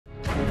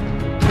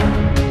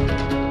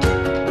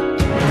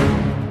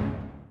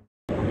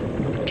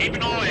Keep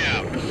an eye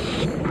out.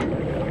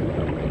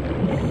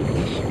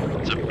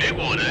 It's a big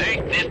one,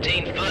 eh?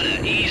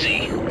 15-footer,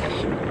 easy.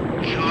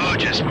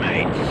 Gorgeous,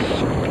 mate.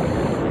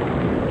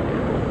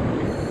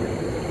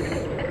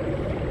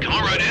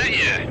 Coming right at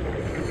you.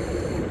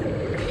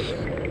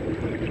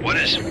 What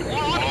is...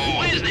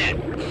 What is that?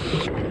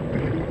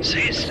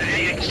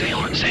 Stay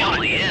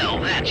on the L.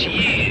 That's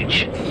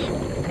huge.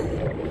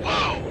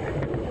 Whoa.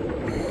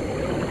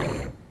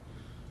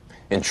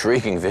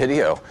 Intriguing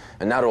video.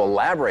 And now to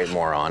elaborate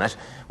more on it,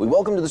 we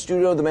welcome to the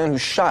studio the man who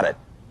shot it,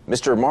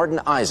 Mr.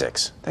 Martin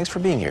Isaacs. Thanks for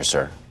being here,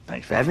 sir.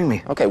 Thanks for having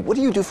me. Okay, what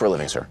do you do for a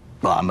living, sir?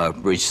 Well, I'm a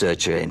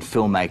researcher and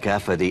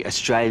filmmaker for the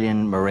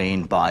Australian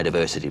Marine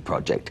Biodiversity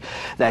Project.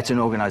 That's an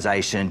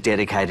organisation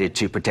dedicated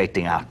to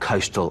protecting our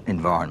coastal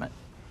environment.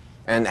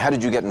 And how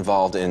did you get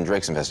involved in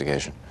Drake's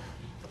investigation?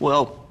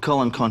 Well,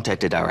 Colin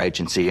contacted our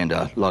agency and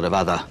a lot of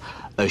other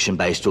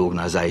ocean-based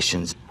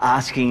organisations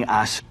asking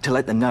us to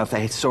let them know if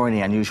they saw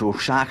any unusual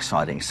shark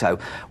sightings. So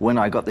when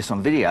I got this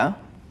on video,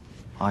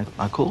 I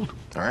called.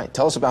 All right,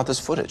 tell us about this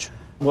footage.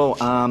 Well,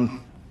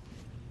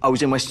 I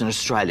was in Western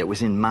Australia. It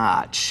was in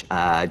March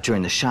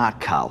during the shark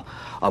cull.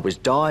 I was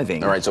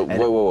diving. All right, so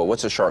whoa,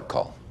 what's a shark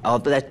cull? Oh,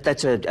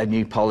 that's a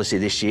new policy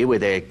this year where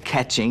they're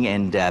catching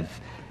and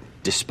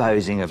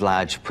disposing of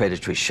large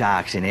predatory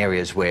sharks in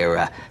areas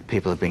where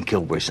people have been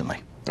killed recently.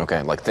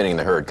 Okay, like thinning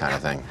the herd kind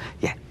of thing.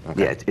 Yeah,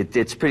 okay. Yeah,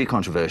 it's pretty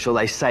controversial.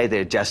 They say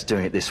they're just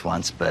doing it this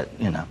once, but,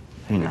 you know,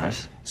 who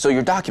knows? So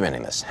you're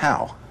documenting this.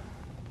 How?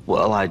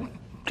 Well, I'd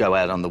go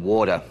out on the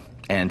water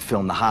and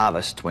film the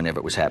harvest whenever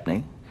it was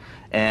happening.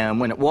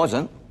 And when it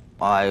wasn't,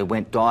 I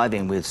went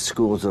diving with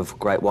schools of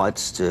great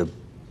whites to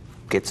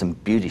get some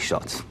beauty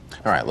shots.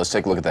 All right, let's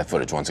take a look at that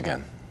footage once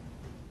again.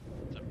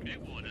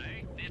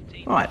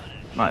 Right,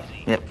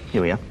 yep,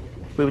 here we are.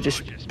 We were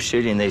just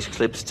shooting these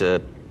clips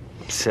to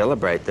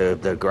celebrate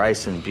the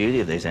grace and beauty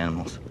of these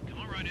animals.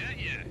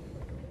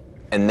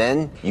 And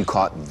then you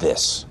caught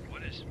this.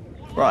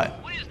 Right.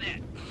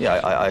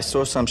 Yeah, I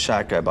saw some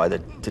shark go by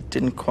that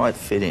didn't quite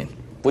fit in.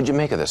 What'd you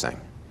make of this thing?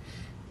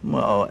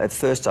 Well, at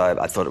first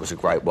I thought it was a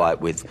great white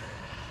with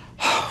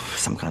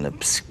some kind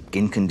of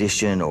skin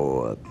condition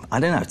or, I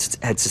don't know, it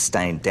had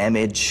sustained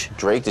damage.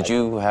 Drake, did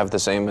you have the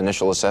same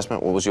initial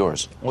assessment? What was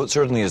yours? Well, it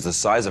certainly is the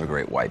size of a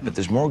great white, but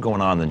there's more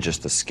going on than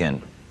just the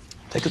skin.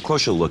 Take a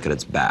closer look at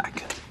its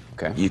back.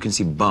 Okay. You can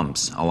see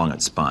bumps along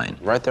its spine.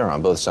 Right there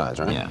on both sides,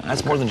 right? Yeah,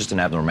 that's more than just an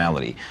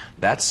abnormality.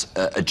 That's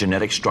a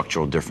genetic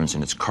structural difference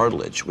in its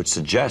cartilage, which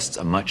suggests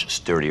a much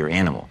sturdier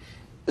animal.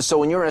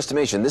 So in your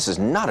estimation, this is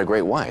not a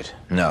great white?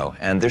 No,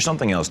 and there's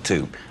something else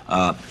too.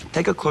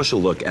 Take a closer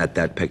look at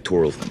that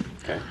pectoral fin.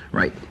 Okay.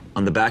 Right,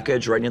 on the back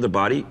edge, right near the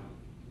body,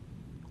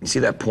 you see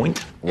that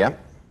point?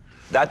 Yep.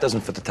 That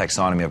doesn't fit the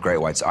taxonomy of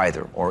great whites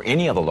either, or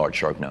any other large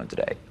shark known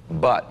today.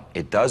 But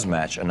it does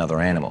match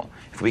another animal.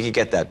 If we could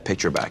get that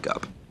picture back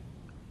up.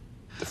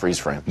 The freeze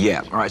frame.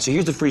 Yeah, all right, so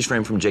here's the freeze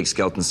frame from Jake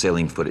Skelton's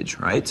saline footage,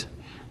 right?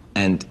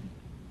 And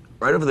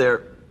right over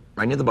there,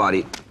 right near the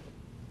body.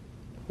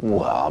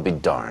 Well, I'll be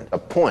darned. A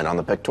point on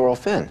the pectoral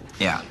fin.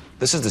 Yeah,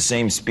 this is the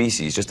same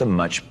species, just a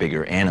much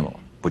bigger animal,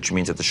 which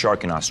means that the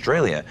shark in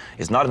Australia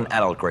is not an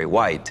adult great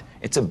white,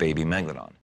 it's a baby Megalodon.